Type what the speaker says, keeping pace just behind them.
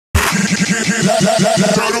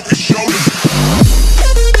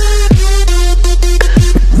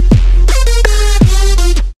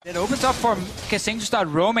It opens up for Kasing to start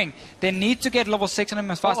roaming. They need to get level 6 on him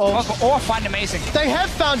as fast as possible or find Amazing. They have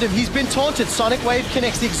found him. He's been taunted. Sonic Wave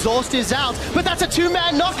connects. The exhaust is out. But that's a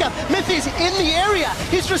two-man knockup. Mythi's in the area.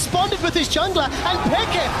 He's responded with his jungler. And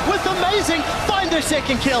Peke with Amazing find their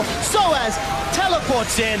second kill. Soaz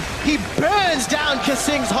teleports in. He burns down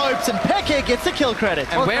Kasing's hopes. And Peke gets the kill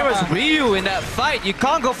credit. And where was Ryu in that fight? You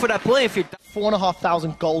can't go for that play if you're...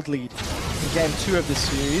 4,500 gold lead in game 2 of this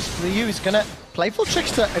series. Ryu is going to playful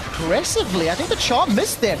Trickster aggressively. I think the charm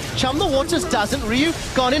missed there. Chum the Waters doesn't. Ryu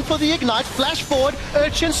gone in for the ignite. Flash forward.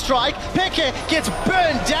 Urchin strike. Peke gets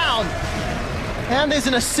burned down. And there's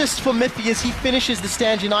an assist for Mythi as he finishes the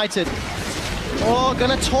Stand United. Oh,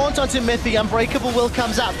 gonna taunt onto Mythi. Unbreakable Will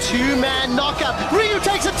comes out. Two-man knockup. Ryu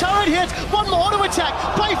takes a turret hit. One more auto attack.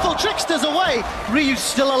 Playful Trickster's away. Ryu's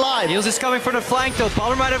still alive. Niels is coming from the flank though.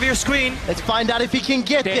 Bottom right of your screen. Let's find out if he can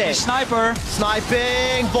get there. Sniper.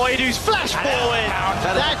 Sniping. Voidoo's flash forward.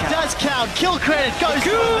 That does count. Kill credit goes to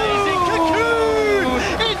Amazing. Cocoon!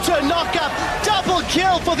 Into knockup. Double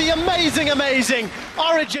kill for the Amazing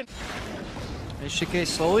Origin. H2K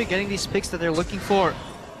slowly getting these picks that they're looking for.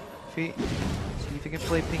 See if he can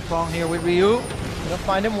play ping pong here with Ryu. Gonna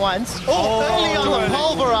find him once. Oh, early on the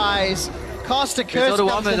pulverize. Cast a curse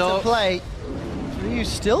comes into play. Ryu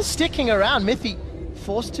still sticking around. Mythi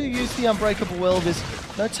forced to use the Unbreakable Will. There's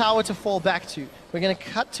no tower to fall back to. We're gonna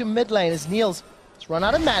cut to mid lane as Niels has run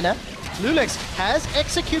out of mana. Lulix has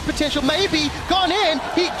execute potential. Maybe gone in.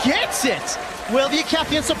 He gets it. Will the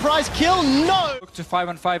Acathian surprise kill? No! Look to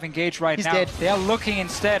 5-on-5 engage right now. Dead. They are looking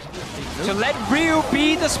instead to let Ryu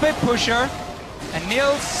be the split pusher. And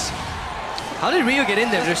Niels... How did Ryu get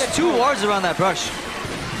in there? There's two wards around that brush.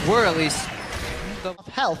 Were at least. Of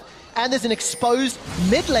health. And there's an exposed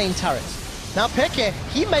mid lane turret. Now Peke,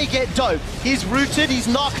 he may get dope. He's rooted, he's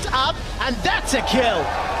knocked up, and that's a kill.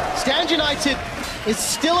 Stand United is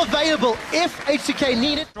still available if H2K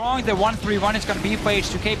need it. Drawing the 1-3-1 is going to be for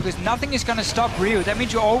H2K because nothing is going to stop Ryu. That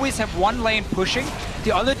means you always have one lane pushing.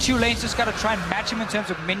 The other two lanes just got to try and match him in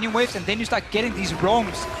terms of minion waves, and then you start getting these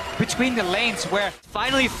roams between the lanes where...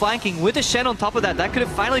 Finally flanking with the Shen on top of that. That could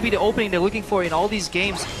have finally be the opening they're looking for in all these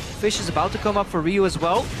games. Fish is about to come up for Ryu as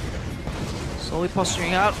well. Slowly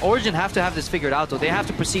posturing out. Origen have to have this figured out though. They have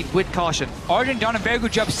to proceed with caution. Origen done a very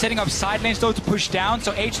good job setting up side lanes though to push down,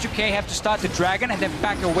 so H2K have to start the dragon and then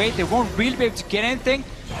back away. They won't really be able to get anything.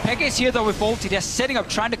 Peke is here though with ulti. They're setting up,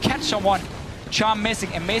 trying to catch someone. Charm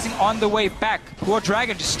missing, Amazing on the way back. Poor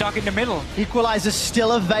Dragon just stuck in the middle. Equalizer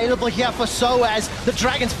still available here for Soaz. The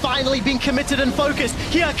Dragon's finally been committed and focused.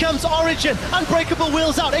 Here comes Origen. Unbreakable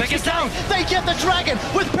Will's out. Peke's down. They get the Dragon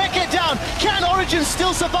with Peke down. Can Origen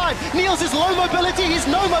still survive? Niels is low mobility. He's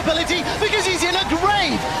no mobility because he's in a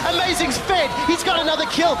grave. Amazing's fed. He's got another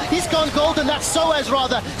kill. He's gone golden. That's Soaz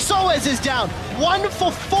rather. Soaz is down. 1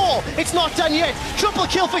 for 4. It's not done yet. Triple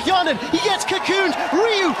kill for Hyonin. He gets cocooned.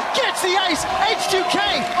 Ryu gets the ace.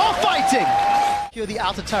 H2K are fighting. Here the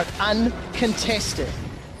outer turret uncontested.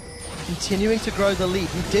 Continuing to grow the lead.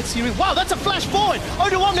 We did see... Wow, that's a flash forward.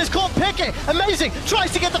 Odo is called Peke. Amazing.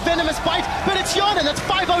 Tries to get the venomous bite, but it's Hyonin. That's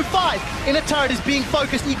 505. Inner turret is being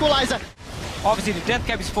focused. Equalizer. Obviously the death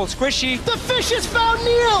cap is full squishy. The fish has found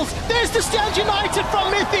Niels. There's the Stand United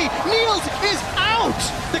from Mythi. Niels is out.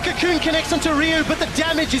 The cocoon connects onto Ryu, but the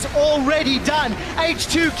damage is already done.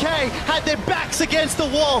 H2K had their backs against the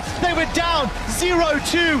wall. They were down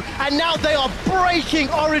 0-2, and now they are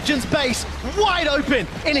breaking Origen's base wide open.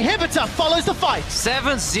 Inhibitor follows the fight.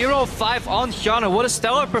 7-0-5 on Hyonin. What a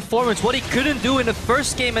stellar performance. What he couldn't do in the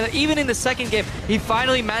first game and even in the second game, he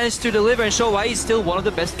finally managed to deliver and show why he's still one of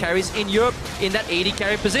the best carries in Europe in that 80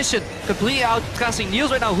 carry position. Completely outclassing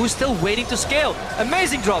Niels right now, who's still waiting to scale.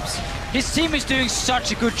 Amazing drops. His team is doing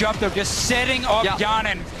such a good job though, just setting up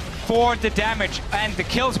Hyonin for the damage and the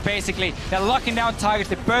kills basically. They're locking down targets,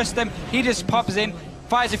 they burst them, he just pops in,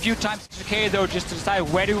 fires a few times. Okay though, just to decide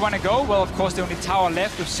where do we want to go? Well, of course the only tower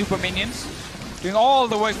left with super minions. Doing all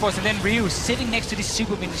the work for us, and then Ryu sitting next to these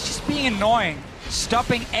super minions, just being annoying.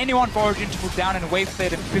 Stopping anyone for Origen to move down and wave clear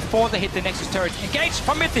them before they hit the Nexus turret. Engage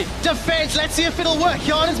from Mythi. Defense, let's see if it'll work.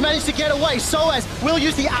 Hyonin's managed to get away. Soaz will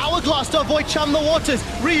use the Hourglass to avoid Chum the Waters.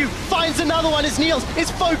 Ryu finds another one as Niels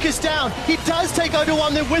is focused down. He does take Odo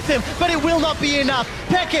there with him, but it will not be enough.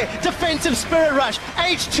 Peke, defensive Spirit Rush.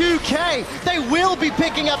 H2K, they will be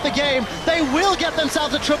picking up the game. They will get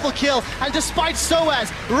themselves a triple kill, and despite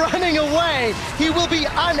Soaz running away, he will be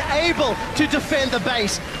unable to defend the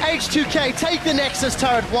base. H2K take the Nexus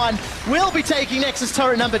turret 1, will be taking Nexus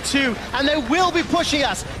turret number 2, and they will be pushing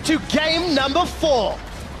us to game number 4.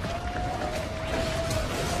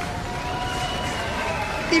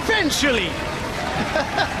 Eventually.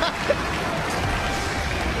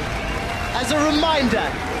 As a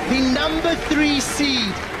reminder, the number 3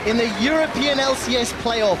 seed in the European LCS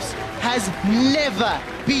playoffs has never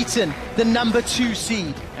beaten the number 2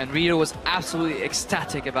 seed. And Rio was absolutely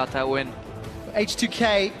ecstatic about that win.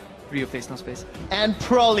 H2K Rio faced no space. and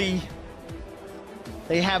Prolly,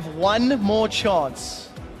 they have one more chance,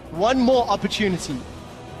 one more opportunity. You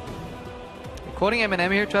quoting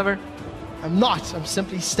Eminem here, Trevor? I'm not, I'm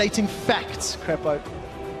simply stating facts, Crepo.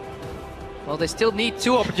 Well, they still need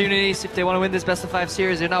 2 opportunities if they want to win this best of 5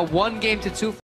 series. They're now 1 game to 2.